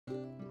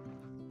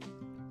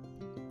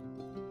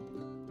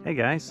Hey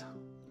guys,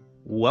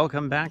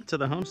 welcome back to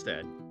the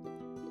homestead.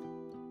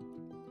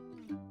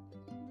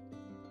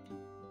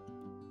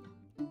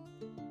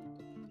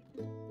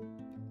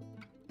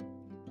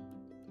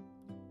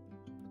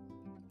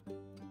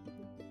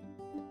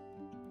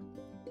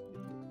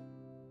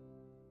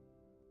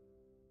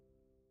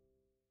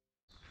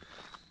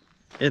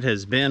 It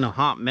has been a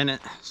hot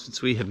minute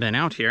since we have been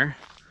out here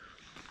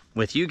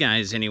with you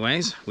guys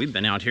anyways. We've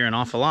been out here an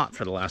awful lot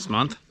for the last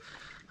month.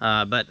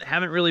 But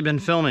haven't really been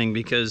filming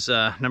because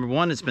number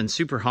one, it's been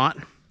super hot,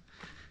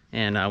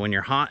 and when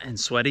you're hot and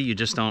sweaty, you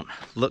just don't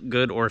look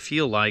good or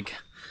feel like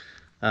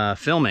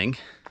filming.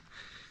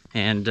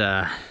 And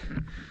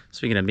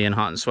speaking of being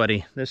hot and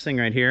sweaty, this thing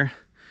right here,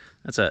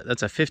 that's a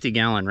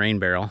 50-gallon rain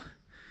barrel,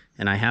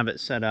 and I have it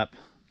set up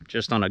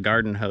just on a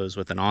garden hose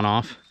with an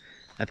on-off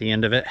at the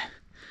end of it,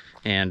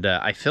 and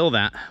I fill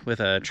that with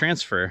a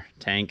transfer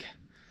tank,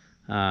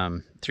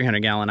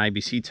 300-gallon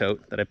IBC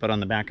tote that I put on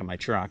the back of my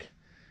truck.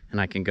 And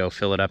I can go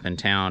fill it up in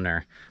town,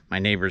 or my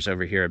neighbors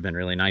over here have been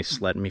really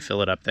nice letting me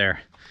fill it up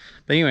there.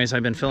 But anyways,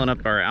 I've been filling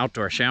up our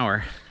outdoor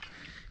shower,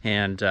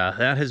 and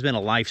that has been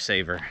a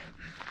lifesaver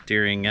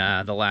during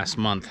the last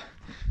month.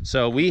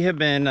 So we have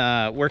been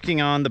working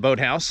on the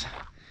boathouse,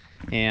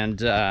 and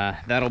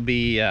that'll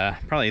be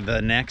probably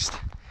the next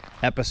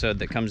episode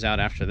that comes out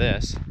after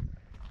this.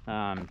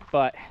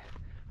 But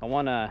I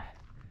want to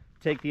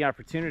take the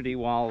opportunity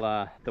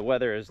while the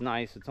weather is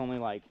nice. It's only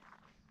like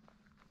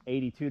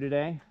 82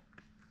 today.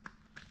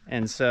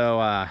 And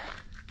so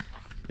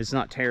it's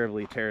not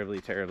terribly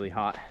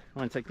hot. I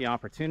want to take the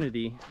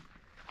opportunity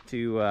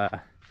to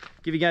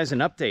give you guys an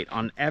update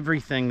on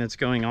everything that's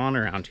going on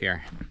around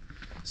here.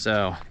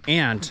 So,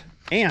 and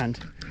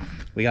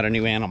we got a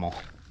new animal.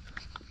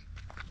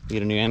 You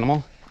get a new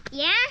animal?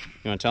 Yeah?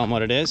 You want to tell them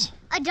what it is?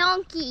 A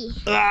donkey.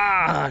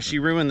 Ah, she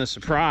ruined the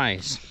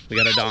surprise. We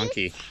got a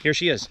donkey. Here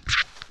she is.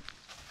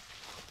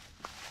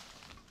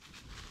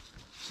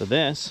 So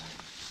this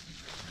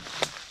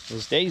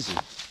is Daisy.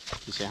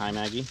 You say hi,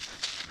 Maggie. Say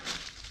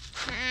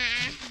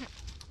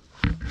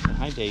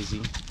hi, Daisy.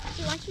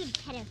 She wants you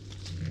to pet her.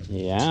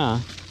 Yeah.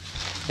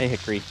 Hey,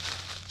 Hickory.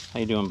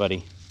 How you doing,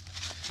 buddy?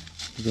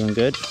 You doing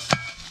good?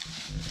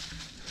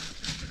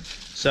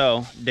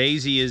 So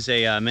Daisy is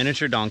a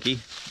miniature donkey,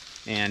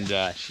 and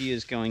she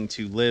is going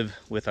to live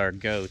with our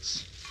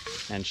goats,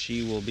 and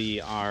she will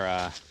be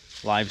our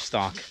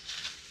livestock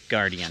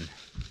guardian.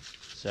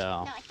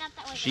 So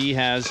she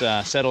has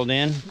settled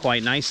in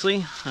quite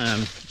nicely.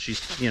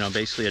 She's,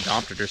 basically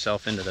adopted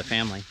herself into the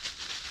family.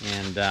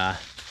 And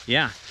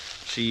yeah,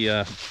 she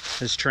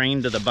has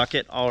trained to the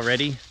bucket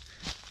already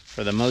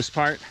for the most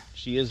part.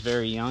 She is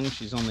very young.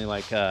 She's only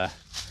like 4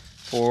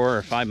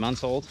 or 5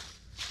 months old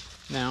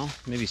now,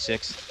 maybe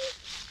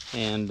 6.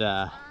 And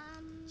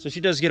so she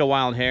does get a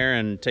wild hair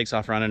and takes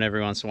off running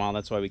every once in a while.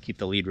 That's why we keep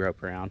the lead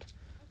rope around.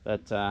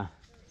 But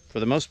for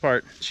the most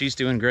part, she's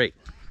doing great.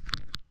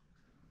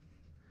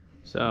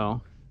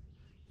 So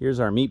here's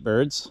our meat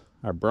birds,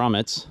 our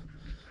brommets.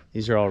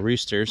 These are all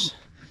roosters,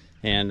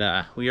 and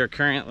we are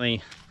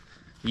currently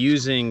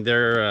using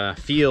their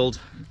field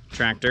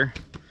tractor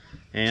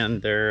and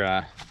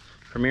their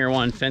Premier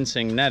One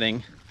fencing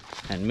netting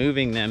and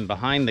moving them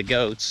behind the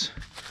goats.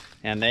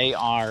 And they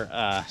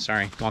are,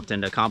 sorry, walked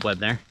into a cobweb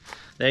there.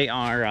 They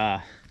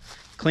are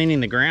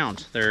cleaning the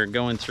ground. They're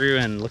going through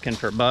and looking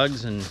for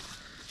bugs and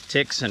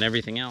ticks and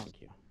everything else.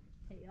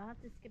 Hey, you'll have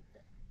to skip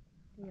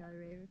the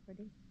already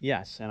recording?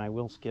 Yes, and I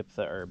will skip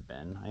the herb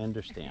bin. I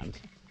understand.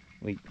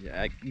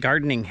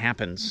 Gardening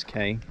happens,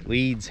 okay?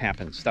 Weeds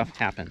happen, stuff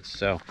happens.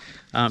 So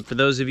for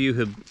those of you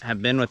who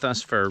have been with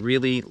us for a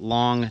really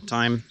long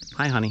time,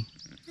 hi, honey.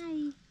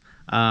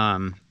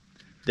 Hi.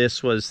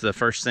 This was the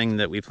first thing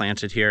that we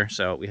planted here.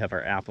 So we have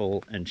our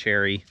apple and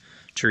cherry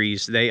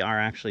trees. They are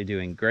actually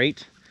doing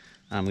great.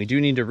 We do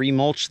need to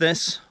remulch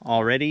this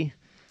already.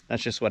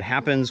 That's just what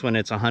happens when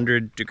it's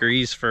 100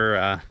 degrees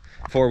for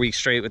 4 weeks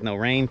straight with no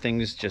rain.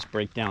 Things just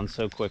break down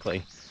so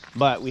quickly.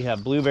 But we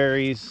have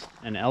blueberries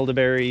and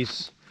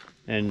elderberries,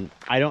 and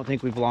I don't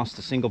think we've lost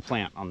a single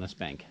plant on this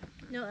bank.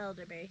 No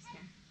elderberries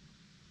here.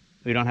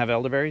 We don't have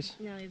elderberries?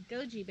 No, we have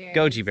goji berries.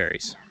 Goji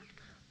berries.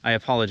 I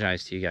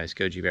apologize to you guys,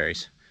 goji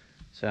berries.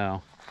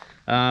 So,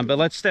 but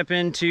let's step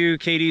into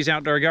Katie's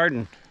outdoor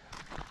garden.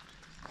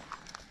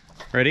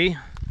 Ready?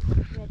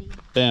 Ready.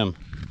 Boom.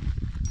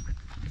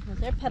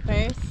 Those are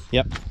peppers.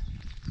 Yep.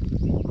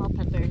 All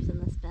peppers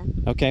in this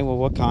bin. Okay, well,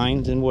 what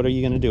kind and what are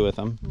you going to do with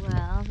them?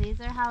 Well, these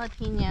are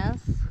jalapenos.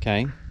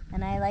 Okay.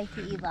 And I like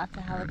to eat lots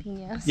of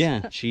jalapenos.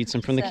 Yeah, she eats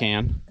them from the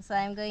can. So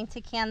I'm going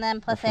to can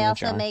them. Plus, from I the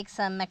also jar. make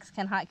some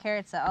Mexican hot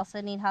carrots that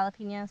also need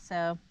jalapenos.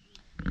 So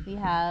we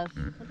have,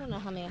 I don't know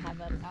how many I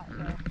have out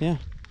here. Yeah.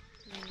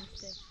 3,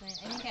 6, 9.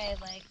 I think I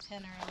have like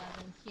 10 or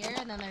 11 here,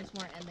 and then there's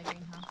more in the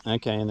greenhouse.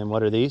 Okay, and then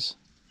what are these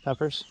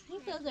peppers? I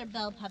think those are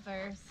bell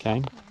peppers.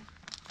 Okay.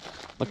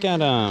 Look at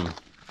them.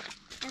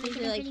 These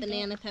are like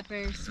banana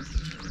peppers.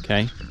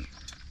 Okay.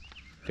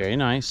 Very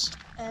nice.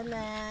 And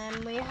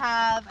then we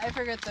have, I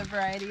forget the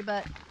variety,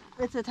 but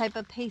it's a type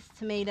of paste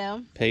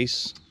tomato.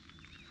 Pace.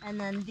 And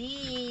then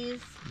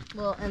these,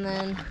 well, and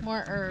then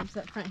more herbs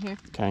up front here.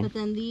 Okay. But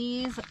then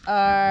these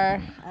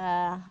are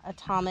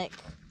atomic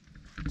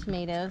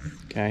tomatoes.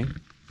 Okay.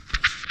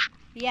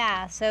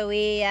 Yeah, so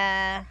we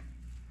have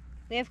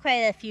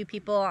quite a few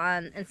people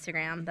on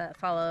Instagram that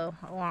follow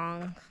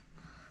along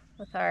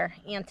with our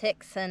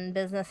antics and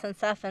business and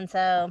stuff, and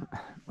so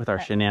With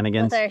our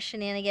shenanigans. With our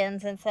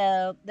shenanigans, and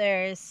so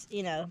there's,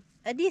 you know,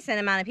 a decent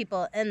amount of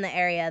people in the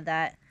area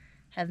that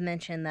have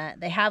mentioned that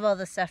they have all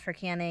the stuff for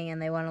canning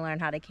and they want to learn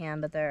how to can,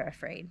 but they're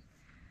afraid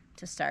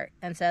to start.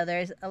 And so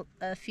there's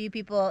a few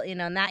people, you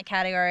know, in that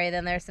category.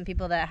 Then there's some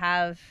people that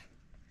have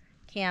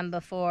canned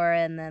before,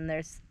 and then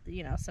there's,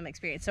 you know, some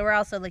experience. So we're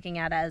also looking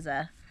at it as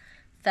a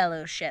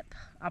fellowship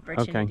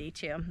opportunity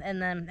too. And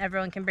then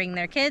everyone can bring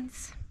their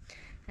kids,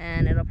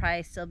 and it'll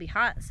probably still be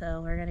hot,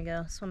 so we're gonna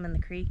go swim in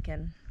the creek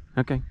and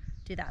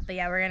do that. But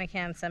yeah, we're gonna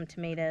can some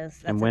tomatoes.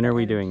 That's and when are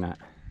we doing that?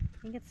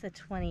 I think it's the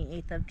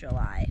 28th of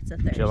July. It's a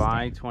Thursday.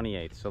 July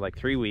 28th, so like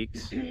 3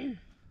 weeks. And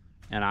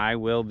I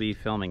will be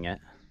filming it.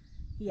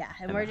 Yeah,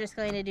 and we're just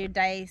going to do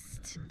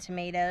diced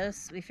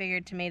tomatoes. We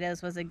figured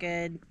tomatoes was a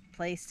good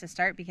place to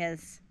start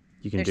because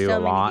you can there's do so a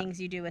lot. many things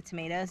you do with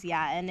tomatoes.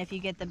 Yeah, and if you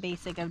get the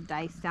basic of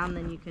dice down,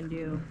 then you can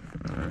do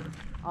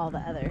all the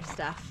other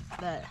stuff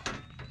that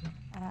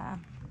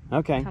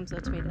comes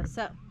with tomatoes.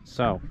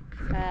 So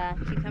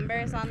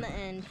cucumbers on the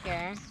end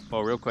here.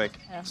 Well, real quick,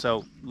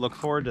 so look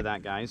forward to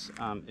that, guys.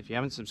 If you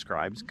haven't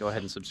subscribed, go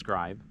ahead and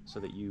subscribe so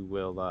that you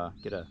will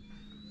get a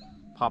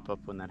pop-up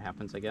when that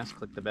happens, I guess.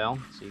 Click the bell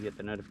so you get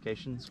the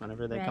notifications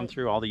whenever they come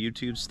through, all the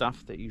YouTube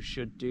stuff that you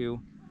should do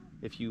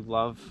if you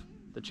love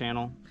the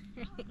channel.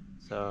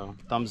 So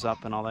thumbs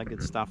up and all that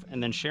good stuff,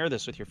 and then share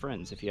this with your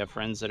friends if you have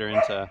friends that are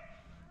into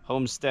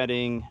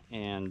homesteading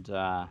and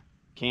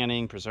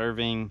canning,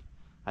 preserving,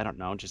 I don't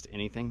know, just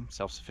anything,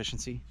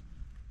 self-sufficiency,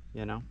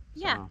 you know.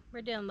 Yeah, so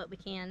we're doing what we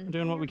can. we're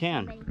doing what we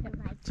can.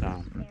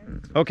 So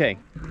okay,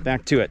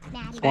 back to it.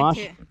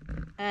 Squash.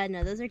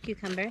 No, those are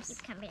cucumbers.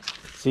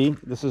 See,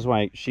 this is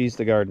why she's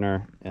the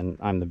gardener and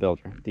I'm the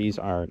builder. These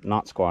are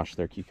not squash,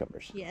 they're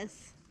cucumbers.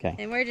 Yes. Okay.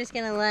 And we're just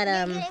gonna let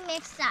them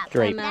mixed up.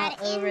 Great. come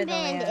out over the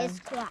land. Is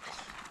squash.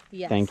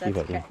 Yes, Thank you, that's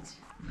Vicky. correct.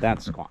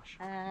 That's squash.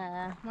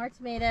 More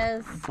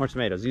tomatoes. More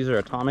tomatoes. These are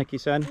atomic, you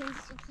said?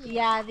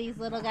 Yeah, these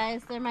little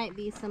guys. There might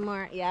be some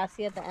more. Yeah,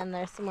 see at the end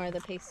there's some more of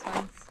the paste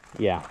ones.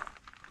 Yeah.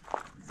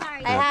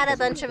 Sorry. I had a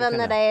bunch of them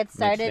that I had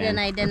started mixed in. and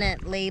I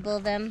didn't label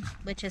them,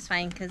 which is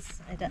fine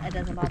because it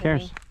doesn't bother Who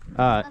cares?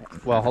 me.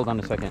 Well, hold on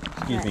a second.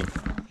 Excuse me,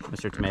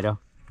 Mr. Tomato.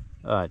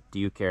 Do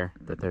you care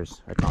that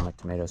there's atomic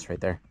tomatoes right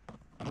there?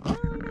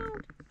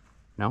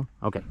 No?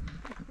 Okay.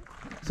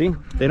 See?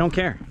 They don't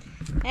care.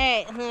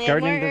 Alright,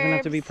 Gardening doesn't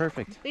have to be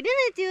perfect. We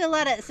didn't do a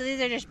lot of, so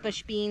these are just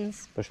bush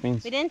beans. Bush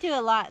beans? We didn't do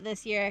a lot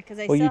this year because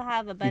I Well, still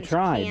have a bunch You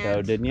tried, canned.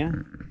 though, didn't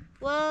you?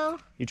 Well,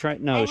 You tried? I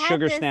No, had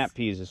sugar this- snap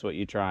peas is what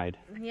you tried.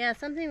 yeah,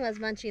 something was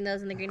munching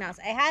those in the greenhouse.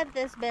 I had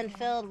this been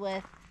filled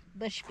with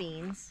bush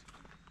beans.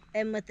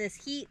 And with this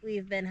heat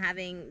we've been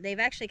having, they've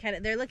actually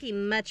they're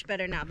looking much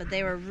better now, but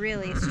they were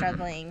really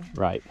struggling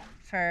Right.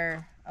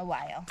 for a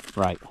while.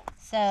 Right.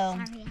 So,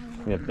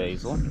 We have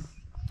basil.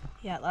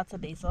 yeah, lots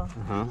of basil.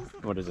 Uh-huh.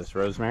 What is this,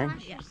 rosemary?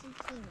 Yeah.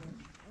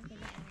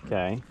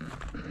 Okay.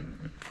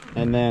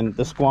 And then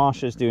the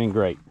squash is doing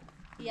great.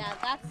 Yeah,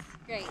 that's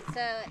great.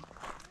 So,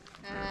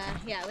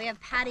 yeah, we have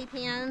patty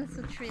pans,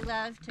 which we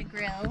love to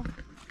grill.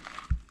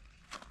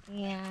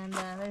 And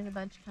there's a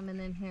bunch coming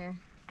in here.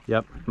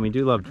 Yep, and we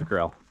do love to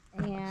grill.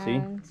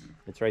 And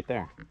It's right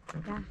there.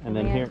 yeah, And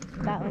then we here,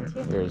 have that one too.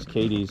 here's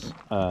Katie's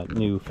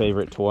new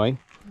favorite toy.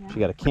 She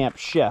got a Camp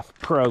Chef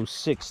Pro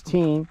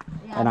 16,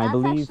 Yeah, and I that's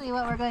believe actually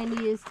what we're going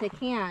to use to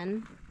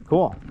can.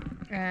 cool.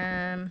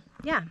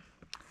 Yeah.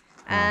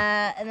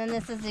 And then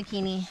this is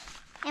zucchini.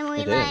 And we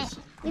It let is.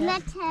 we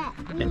let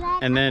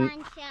And then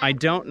everyone show. I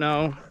don't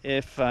know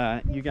if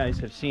you guys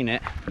have seen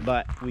it,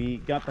 but we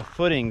got the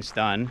footings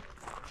done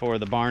for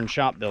the barn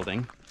shop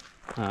building.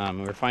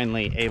 We're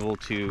finally able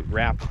to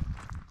wrap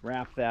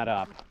that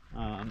up.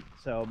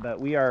 But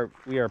we are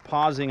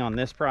pausing on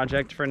this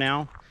project for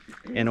now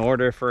in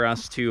order for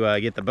us to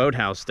get the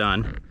boathouse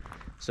done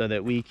so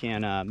that we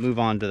can move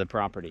on to the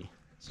property.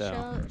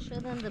 So Show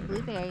them the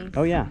blueberries.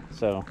 oh yeah,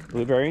 so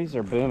blueberries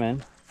are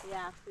booming.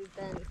 Yeah,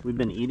 We've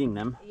been eating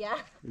them. yeah.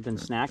 We've been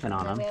snacking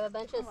on And then we them. have a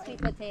bunch of sweet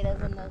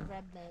potatoes in those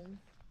red bins.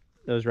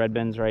 Those red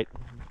bins right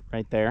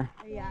there.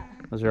 Yeah.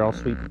 Those are all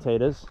sweet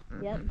potatoes.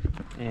 Yep.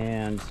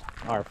 And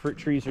our fruit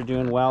trees are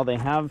doing well. They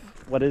have,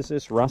 what is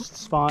this, rust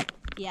spot?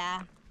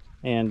 Yeah.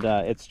 And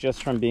it's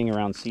just from being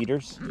around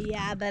cedars.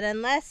 Yeah, but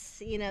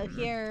unless, you know,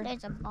 here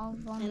There's a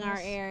bulb on in our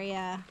this.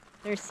 area,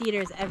 there's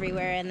cedars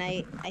everywhere, and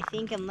I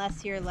think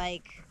unless you're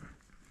like,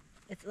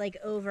 it's like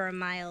over a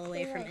mile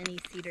away from any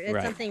cedar. It's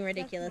Right. something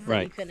ridiculous that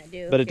Right. you couldn't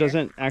do. But it here.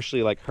 doesn't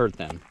actually like hurt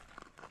them.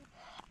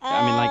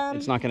 I mean, like,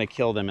 it's not going to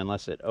kill them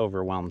unless it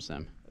overwhelms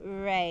them.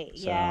 Right,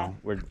 So yeah.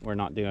 we're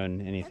not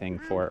doing anything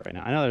for it right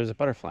now. I know there's a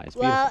butterfly. It's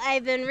Well, beautiful.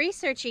 I've been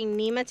researching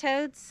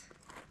nematodes.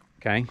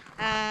 Okay.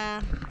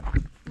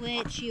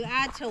 which you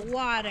add to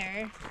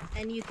water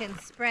and you can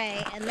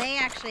spray, and they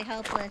actually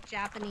help with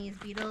Japanese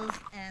beetles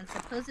and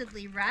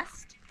supposedly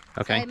rust.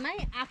 Okay. So I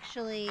might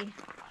actually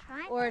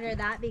order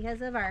that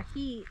because of our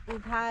heat.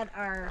 We've had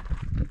our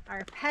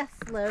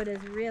pest load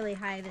is really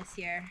high this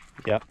year.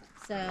 Yep.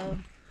 So.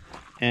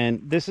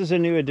 And this is a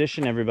new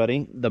addition,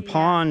 everybody. The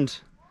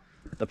pond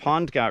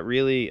got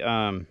really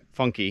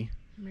funky.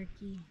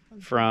 Murky.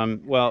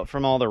 From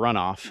all the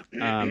runoff.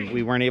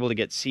 We weren't able to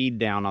get seed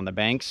down on the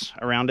banks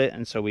around it,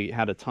 and so we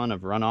had a ton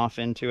of runoff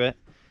into it,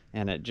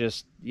 and it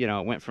just, you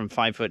know, it went from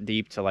 5 foot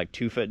deep to like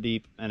 2 foot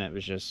deep, and it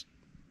was just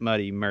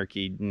muddy,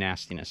 murky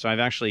nastiness. So I've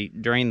actually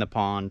drained the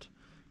pond,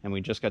 and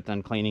we just got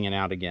done cleaning it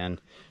out again.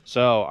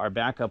 So our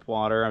backup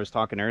water, I was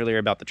talking earlier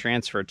about the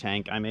transfer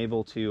tank, I'm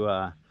able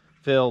to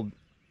fill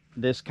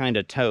this kind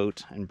of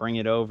tote and bring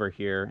it over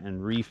here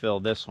and refill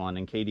this one,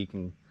 and Katie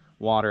can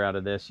water out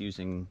of this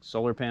using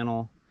solar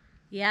panel,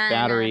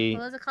 battery.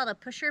 What was it called? A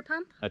pusher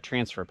pump? A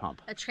transfer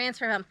pump. A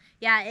transfer pump.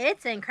 Yeah,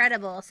 it's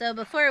incredible. So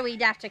before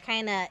we'd have to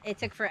it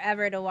took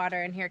forever to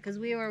water in here because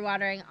we were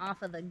watering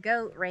off of the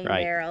goat rain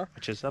barrel,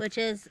 which is up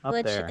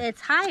there.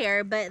 It's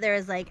higher, but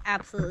there's like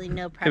absolutely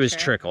no pressure. It was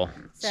trickle.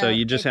 So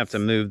you just have to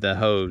move the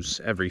hose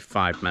every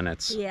 5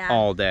 minutes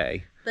all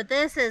day. But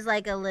this is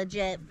like a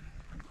legit.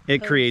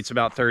 It creates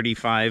about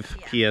 35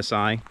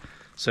 psi.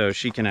 So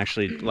she can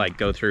actually like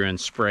go through and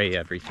spray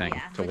everything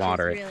to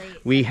water it.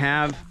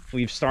 Really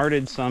we've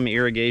started some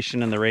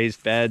irrigation in the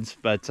raised beds,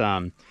 but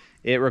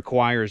it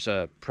requires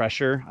a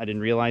pressure. I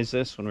didn't realize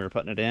this when we were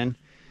putting it in.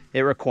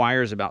 It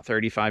requires about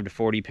 35 to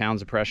 40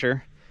 pounds of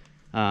pressure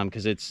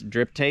because it's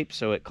drip tape,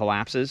 so it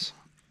collapses.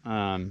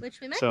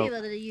 Which we might be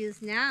able to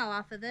use now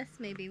off of this,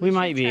 maybe. We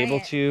might be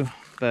able to,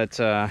 but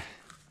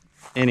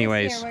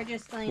anyways,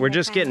 we're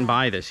just getting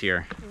by this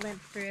year.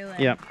 Limp through and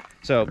yep.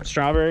 So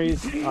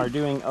strawberries are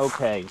doing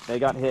okay. They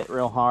got hit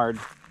real hard,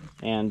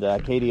 and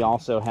Katie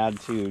also had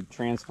to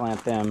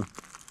transplant them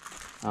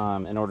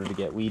in order to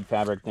get weed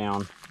fabric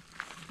down.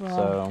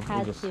 Well,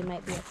 so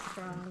might be a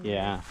strong.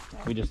 Yeah,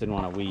 we just didn't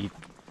want to weed.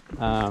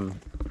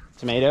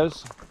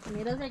 Tomatoes?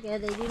 Tomatoes are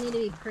good. They do need to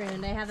be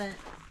pruned. I haven't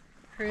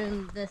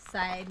pruned this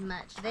side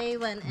much. They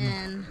went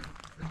in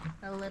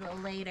a little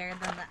later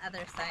than the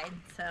other side,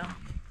 so.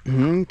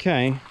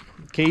 Okay.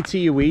 KT,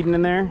 you weeding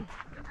in there?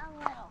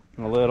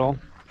 A little. A little.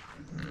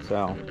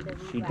 So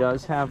she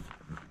does have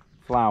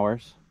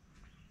flowers.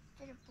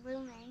 They're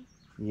blooming.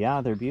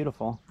 Yeah, they're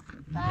beautiful.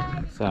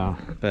 So,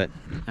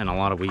 and a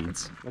lot of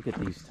weeds. Look at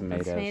these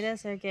tomatoes. The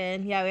tomatoes are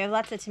good. Yeah, we have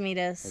lots of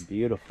tomatoes. They're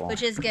beautiful.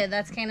 Which is good.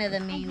 That's kind of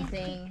the main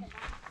thing.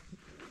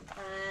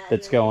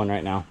 That's going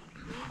right now.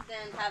 These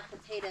then have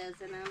potatoes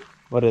in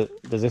them.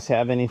 Does this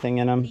have anything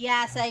in them?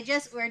 Yeah, so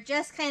we're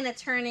just kind of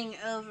turning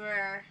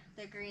over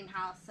the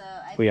greenhouse. So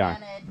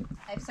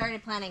I've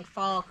started planting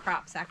fall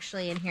crops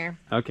actually in here.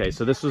 Okay,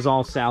 so this was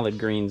all salad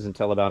greens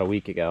until about a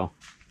week ago.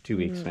 2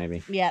 weeks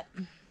maybe. Yep.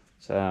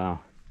 So.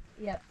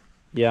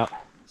 Yep.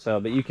 So,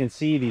 but you can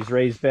see these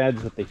raised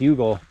beds with the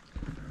hugel,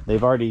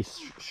 they've already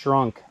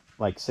shrunk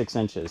like 6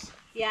 inches.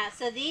 Yeah,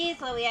 so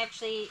these, what we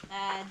actually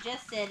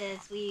just did is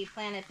we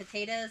planted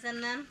potatoes in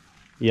them.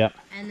 Yep.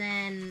 And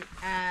then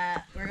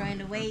we're going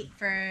to wait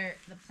for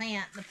the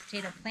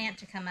potato plant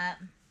to come up.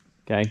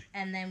 Okay.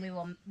 And then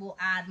we'll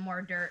add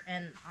more dirt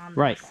on them.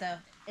 Right. So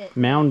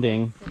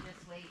mounding. So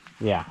just wait.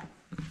 Yeah.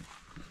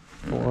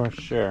 For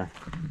sure.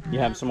 You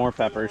have some more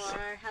peppers.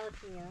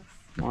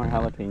 More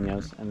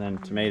jalapenos, and then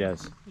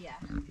tomatoes. Yeah.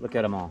 Look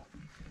at them all.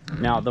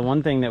 Now, the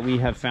one thing that we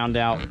have found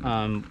out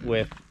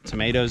with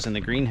tomatoes in the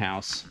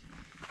greenhouse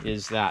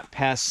is that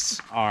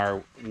pests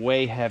are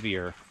way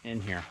heavier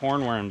in here.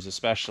 Hornworms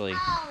especially.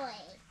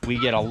 We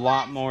get a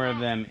lot more of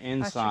them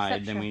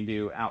inside than we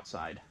do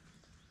outside.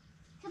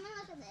 Come and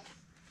look at this.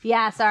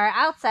 Yeah, so our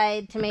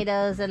outside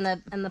tomatoes in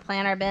the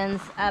planter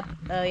bins up.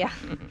 Oh yeah.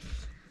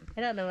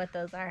 I don't know what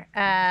those are.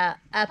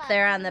 Up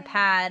there on the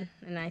pad,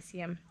 and I see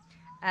them.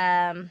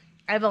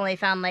 I've only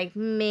found like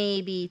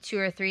maybe 2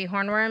 or 3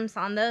 hornworms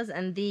on those,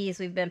 and these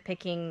we've been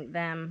picking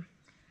them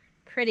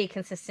pretty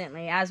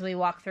consistently. As we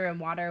walk through and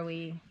water,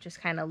 we just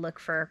kind of look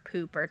for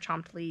poop or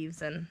chomped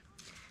leaves and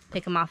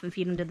pick them off and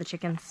feed them to the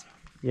chickens.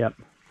 Yep.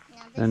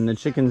 Yeah, and the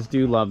chickens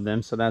do love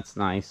them, so that's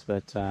nice.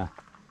 But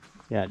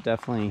yeah,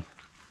 definitely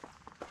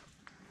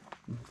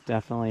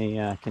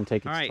can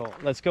take its toll.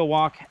 Let's go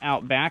walk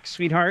out back,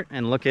 sweetheart,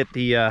 and look at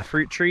the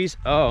fruit trees.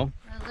 Oh,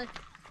 look,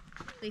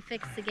 we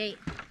fixed the gate.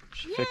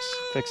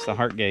 Fix the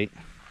heart gate.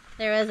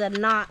 There was a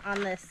knot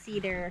on the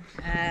cedar.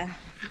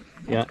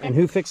 Yeah, and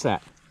who fixed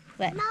that?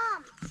 What?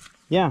 Mom.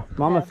 Yeah,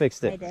 Mama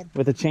fixed it. I did.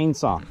 With a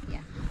chainsaw. Yeah.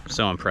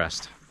 So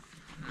impressed.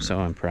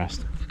 So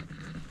impressed.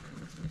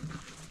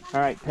 All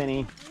right,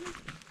 Penny.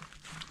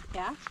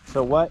 Yeah?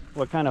 So what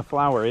kind of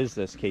flower is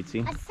this,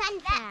 Casey? A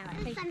sunflower.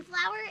 A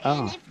sunflower,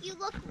 Oh. and if you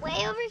look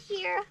way over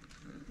here,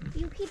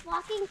 you keep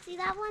walking, see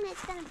that one?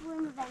 It's going to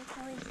bloom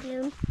eventually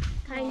soon.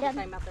 Kind of.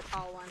 Talking about the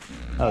tall one.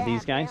 Oh, Yeah,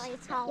 these guys? really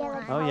tall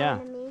one. Oh yeah,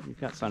 Taller than me. you've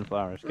got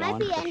sunflowers Might going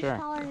be for sure.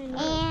 taller than me.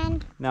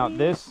 And Now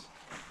this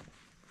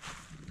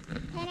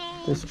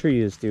Penny.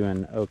 tree is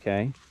doing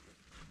okay.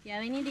 Yeah,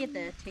 we need to get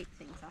the tape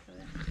things off of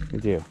it. We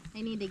do.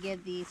 I need to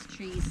give these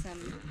trees some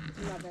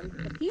loving.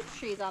 The peach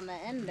trees on the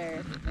end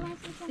are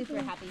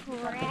super happy.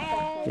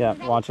 Yeah,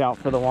 watch out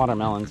for the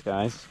watermelons,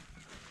 guys.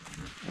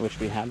 I wish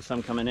we had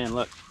some coming in.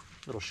 Look,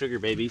 little sugar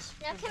babies.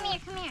 No, come here,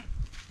 come here.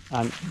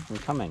 I'm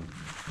coming.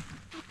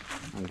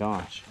 Oh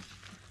gosh,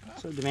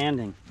 so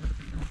demanding.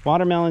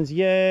 Watermelons,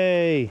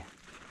 yay!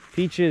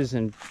 Peaches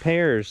and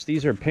pears.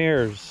 These are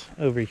pears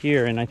over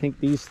here, and I think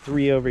these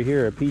 3 over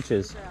here are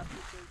peaches.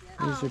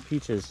 These are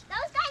peaches. Those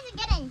guys are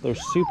getting. They're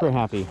super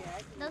happy.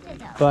 Look at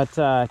those.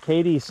 But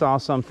Katie saw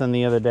something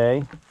the other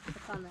day.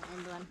 It's on the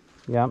end one.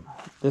 Yep.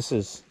 This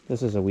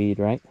is a weed,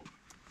 right?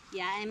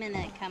 Yeah, I'm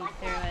gonna come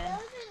through it. Those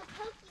are the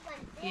pokey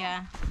ones.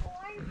 Yeah,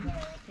 Orange,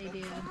 they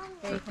do.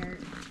 They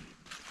hurt.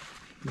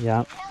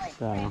 Yep.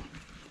 So,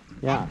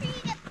 yeah.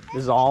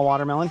 This is all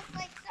watermelon?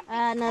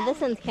 No, this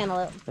one's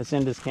cantaloupe. This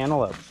end is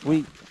cantaloupe.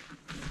 Sweet.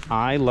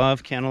 I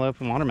love cantaloupe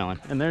and watermelon.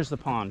 And there's the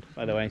pond,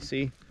 by the way.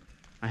 See?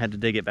 I had to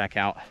dig it back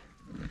out.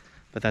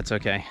 But that's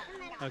okay.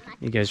 Okay.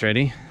 You guys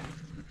ready?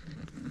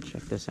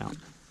 Check this out.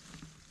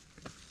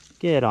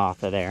 Get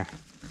off of there.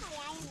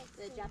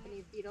 The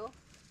Japanese beetle.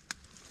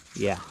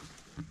 Yeah.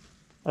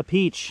 A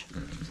peach.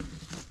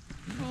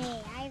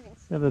 Hey,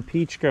 Iris. We have a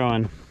peach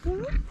growing.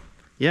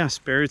 Yes,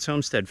 Barrett's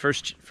Homestead.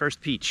 First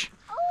peach.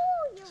 Oh,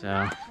 you're So,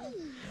 right.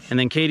 and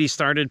then Katie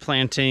started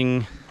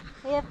planting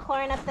We have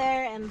corn up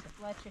there and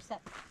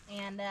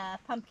and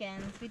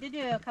pumpkins. We did do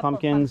a couple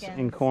pumpkins of pumpkins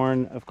and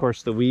corn. Of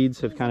course, the weeds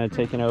have kind of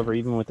taken over,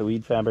 even with the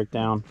weed fabric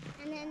down.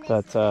 And then this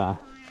But is corn.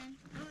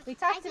 We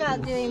talked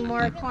about doing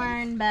more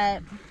corn,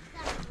 but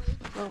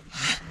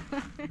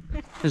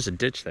there's a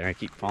ditch there. I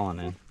keep falling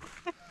in.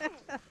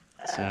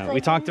 So we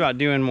talked about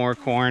doing more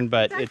corn,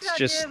 but talked it's about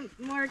just doing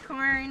more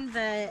corn,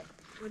 but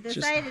we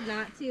decided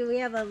not to. We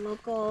have a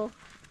local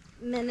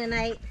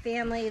Mennonite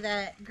family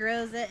that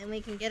grows it, and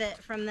we can get it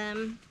from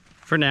them.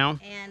 for now.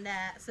 And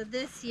so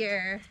this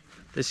year,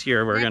 This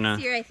year we're next gonna.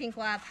 year I think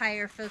we'll have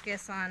higher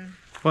focus on.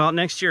 Well,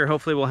 next year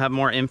hopefully we'll have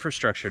more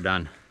infrastructure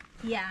done.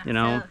 Yeah. You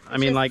know, so I it's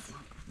mean, just- like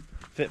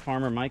Fit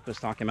Farmer Mike was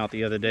talking about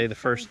the other day. The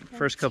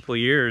first couple of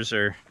years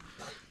are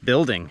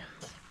building.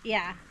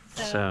 Yeah.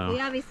 So- We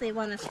obviously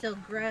want to still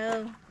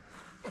grow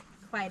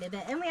quite a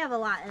bit, and we have a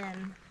lot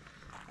in.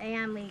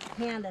 And we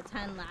canned a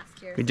ton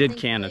last year. We so did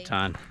can a thankfully-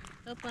 ton.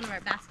 Hope one of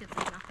our baskets is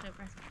knocked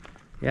over.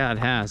 Yeah, it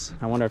has.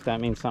 I wonder if that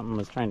means something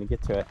was trying to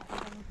get to it.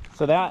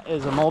 So that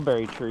is a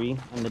mulberry tree,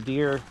 and the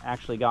deer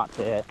actually got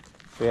to it.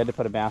 So we had to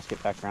put a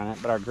basket back around it.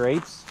 But our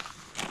grapes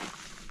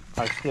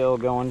are still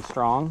going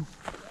strong.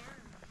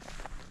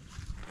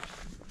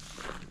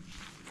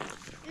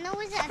 And there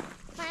was a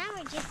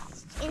flower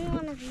just in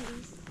one of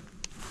these.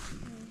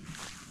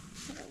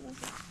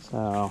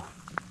 So,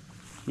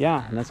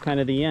 yeah, and that's kind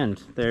of the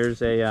end.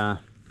 There's a,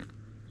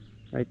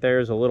 right there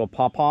is a little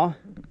pawpaw.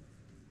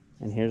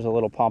 And here's a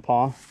little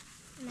pawpaw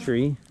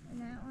tree.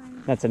 And that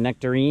one. That's a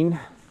nectarine.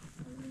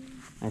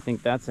 I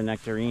think that's a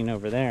nectarine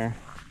over there.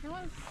 That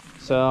one's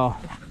So,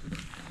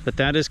 but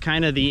that is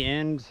kind of the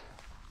end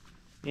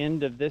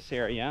of this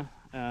area.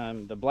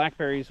 The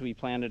blackberries we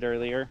planted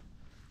earlier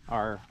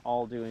are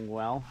all doing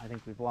well. I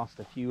think we've lost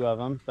a few of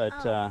them, but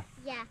yeah.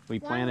 we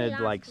One planted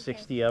lost like because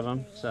 60 of them,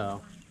 we ate so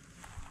one.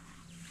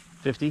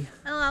 50.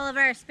 Oh, all of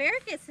our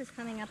asparagus is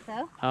coming up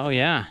though. Oh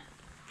yeah.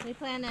 We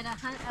planted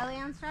 100. Oh,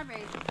 yeah, on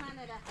strawberries. We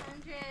planted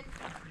 100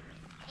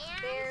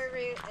 bare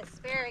root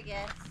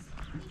asparagus.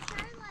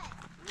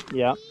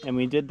 Yep, and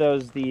we did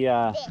those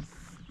the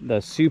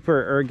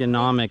super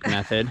ergonomic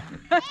method.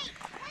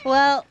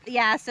 Well,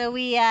 yeah. So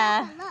we Look,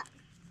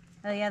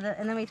 oh yeah,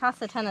 and then we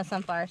tossed a ton of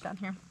sunflowers down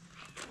here.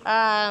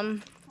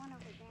 one over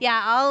there.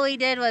 Yeah, all we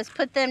did was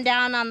put them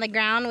down on the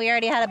ground. We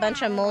already had a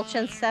bunch of mulch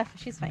and stuff.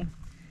 She's fine.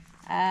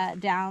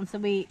 Down, so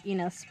we,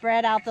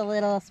 spread out the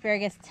little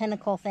asparagus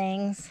tentacle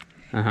things,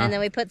 and then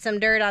we put some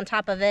dirt on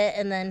top of it,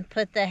 and then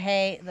put the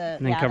hay,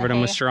 And then covered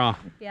them with straw.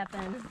 Yep,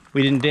 and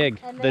We didn't dig.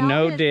 And The they all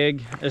no just-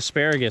 dig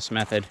asparagus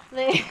method.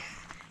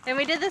 and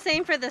we did the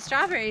same for the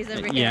strawberries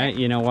over Yeah, here,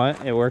 you know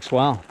what? It works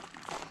well.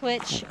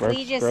 which it works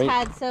we just great.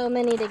 had so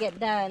many to get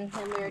done,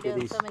 and we were doing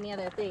these. so many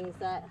other things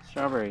that.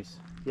 Strawberries.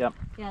 Yep.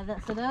 Yeah,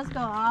 so those go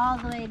all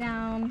the way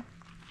down,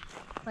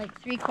 like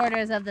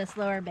 3/4 of this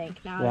lower bank.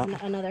 Now Yeah.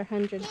 is another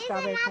 100 Here's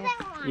strawberry another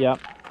plants. one. Yep.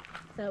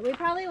 So we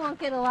probably won't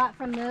get a lot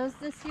from those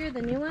this year,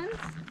 the new ones,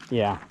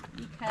 Yeah.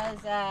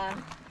 because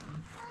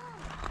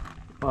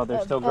Well,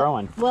 they're still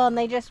growing. well, and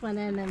they just went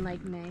in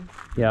like May.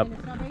 Yep. And a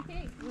strawberry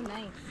cake. Ooh,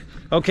 nice.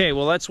 Okay,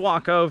 well, let's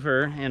walk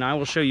over and I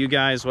will show you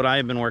guys what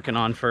I've been working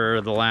on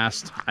for the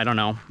last, I don't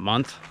know,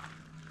 month.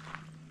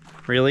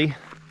 Really?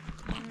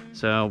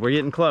 So we're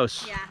getting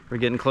close. Yeah. We're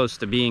getting close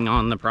to being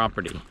on the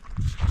property.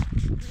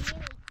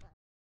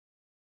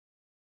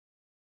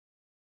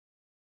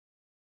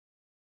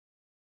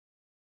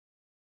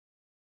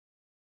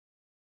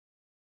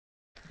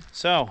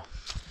 So,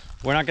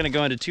 we're not going to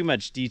go into too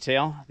much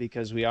detail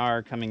because we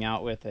are coming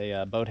out with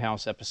a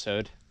Boathouse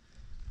episode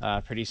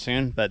pretty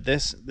soon. But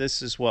this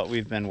is what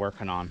we've been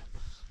working on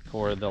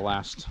for the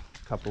last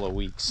couple of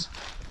weeks.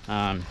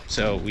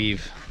 So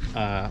we've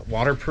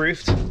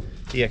waterproofed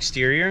the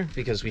exterior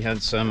because we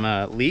had some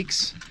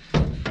leaks,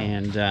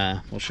 and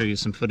we'll show you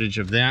some footage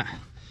of that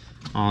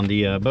on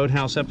the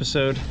Boathouse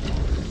episode.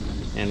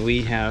 And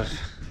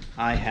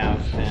I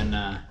have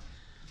been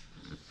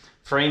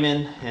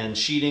framing and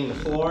sheeting the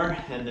floor,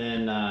 and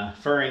then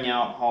furring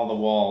out all the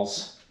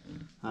walls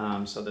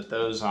so that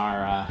those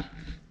are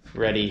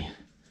ready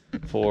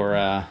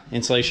for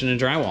insulation and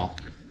drywall.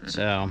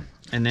 So,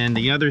 and then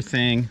the other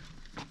thing,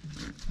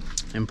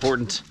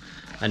 important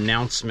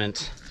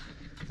announcement,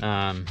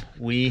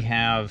 we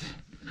have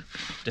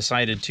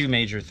decided two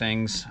major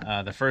things.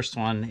 The first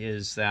one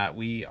is that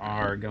we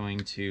are going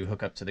to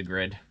hook up to the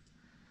grid.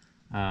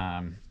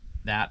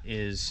 That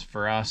is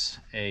for us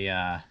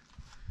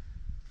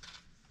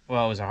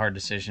well, it was a hard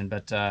decision,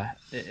 but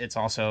it's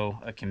also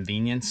a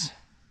convenience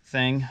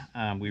thing.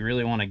 We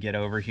really want to get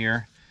over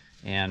here,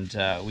 and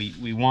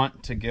we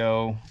want to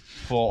go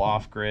full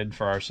off-grid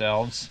for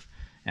ourselves,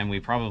 and we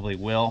probably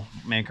will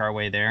make our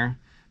way there.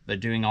 But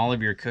doing all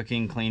of your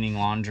cooking, cleaning,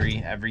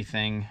 laundry,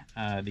 everything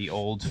the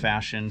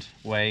old-fashioned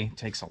way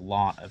takes a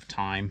lot of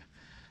time,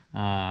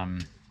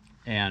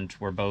 and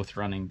we're both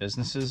running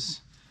businesses.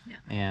 Yeah.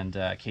 And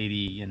Katie,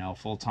 you know,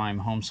 full-time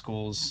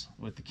homeschools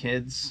with the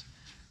kids.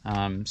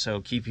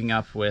 So keeping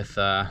up with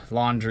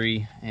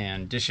laundry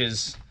and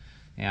dishes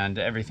and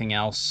everything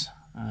else,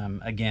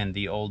 again,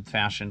 the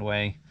old-fashioned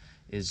way,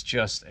 is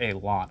just a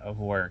lot of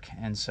work.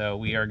 And so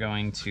we are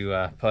going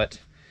to put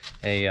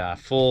a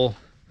full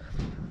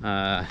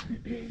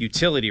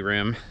utility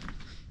room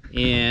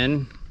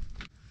in.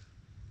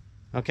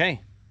 Okay,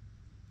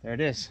 there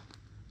it is.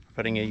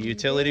 Putting a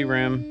utility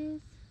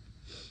room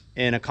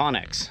in a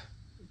Connex.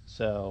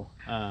 So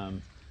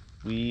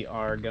we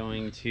are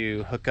going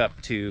to hook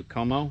up to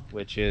Como,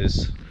 which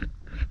is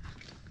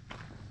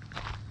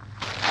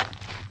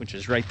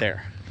right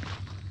there.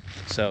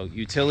 So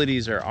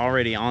utilities are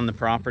already on the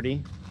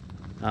property.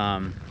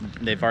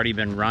 They've already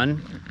been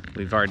run.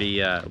 We've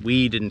already,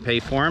 we didn't pay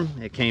for them.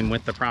 It came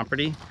with the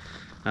property.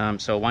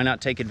 So why not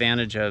take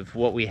advantage of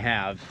what we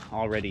have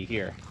already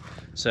here?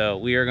 So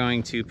we are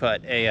going to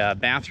put a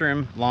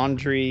bathroom,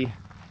 laundry,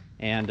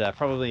 and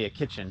probably a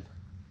kitchen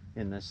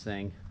in this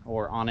thing,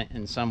 or on it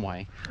in some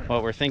way.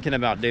 What we're thinking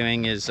about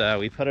doing is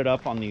we put it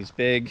up on these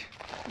big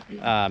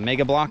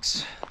mega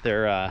blocks.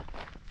 They're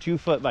 2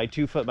 foot by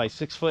 2 foot by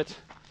 6 foot,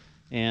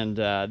 and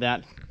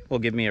that will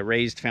give me a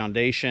raised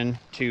foundation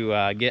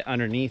to get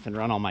underneath and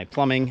run all my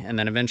plumbing. And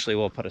then eventually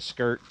we'll put a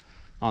skirt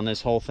on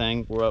this whole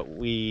thing. What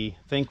we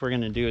think we're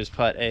going to do is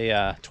put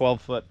a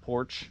 12-foot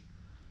porch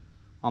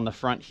on the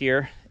front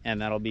here,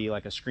 and that'll be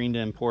like a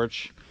screened-in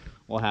porch.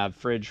 We'll have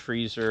fridge,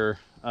 freezer,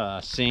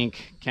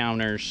 sink,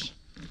 counters,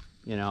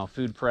 you know,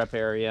 food prep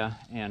area,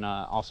 and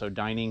also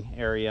dining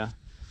area,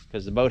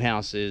 because the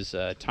boathouse is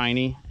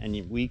tiny,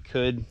 and we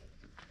could,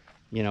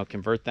 you know,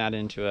 convert that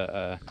into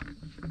a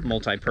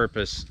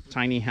multi-purpose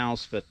tiny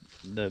house, but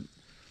the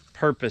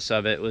purpose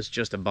of it was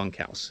just a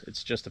bunkhouse.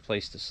 It's just a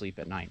place to sleep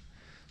at night.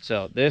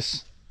 So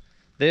this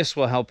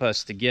will help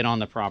us to get on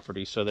the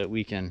property so that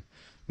we can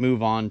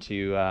move on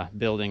to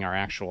building our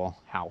actual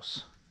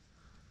house.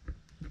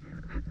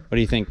 What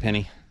do you think,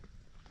 Penny?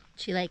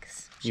 She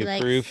likes the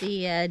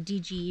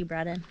DG you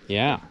brought in.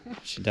 Yeah,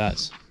 she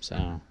does.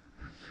 So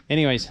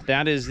anyways,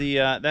 that is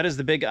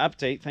the big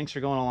update. Thanks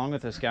for going along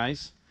with us,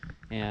 guys.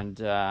 And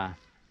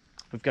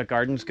we've got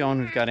gardens going,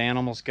 we've got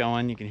animals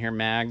going. You can hear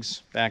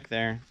Mags back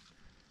there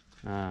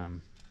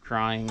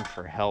crying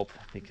for help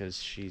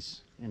because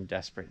she's in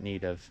desperate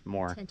need of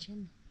more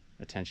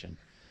attention.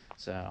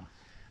 So,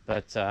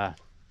 but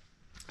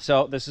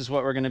so this is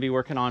what we're going to be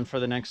working on for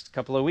the next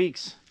couple of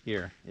weeks.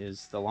 Here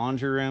is the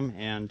laundry room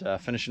and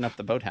finishing up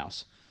the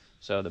boathouse.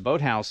 So the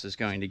boathouse is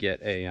going to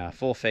get a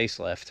full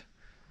facelift.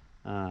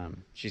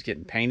 She's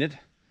getting painted.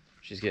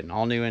 She's getting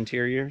all new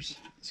interiors.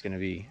 It's gonna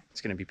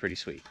be pretty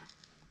sweet.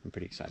 I'm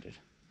pretty excited.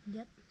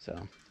 Yep.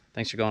 So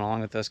thanks for going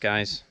along with us,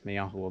 guys. May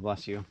Yahweh will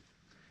bless you,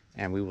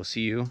 and we will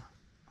see you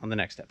on the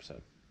next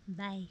episode.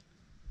 Bye.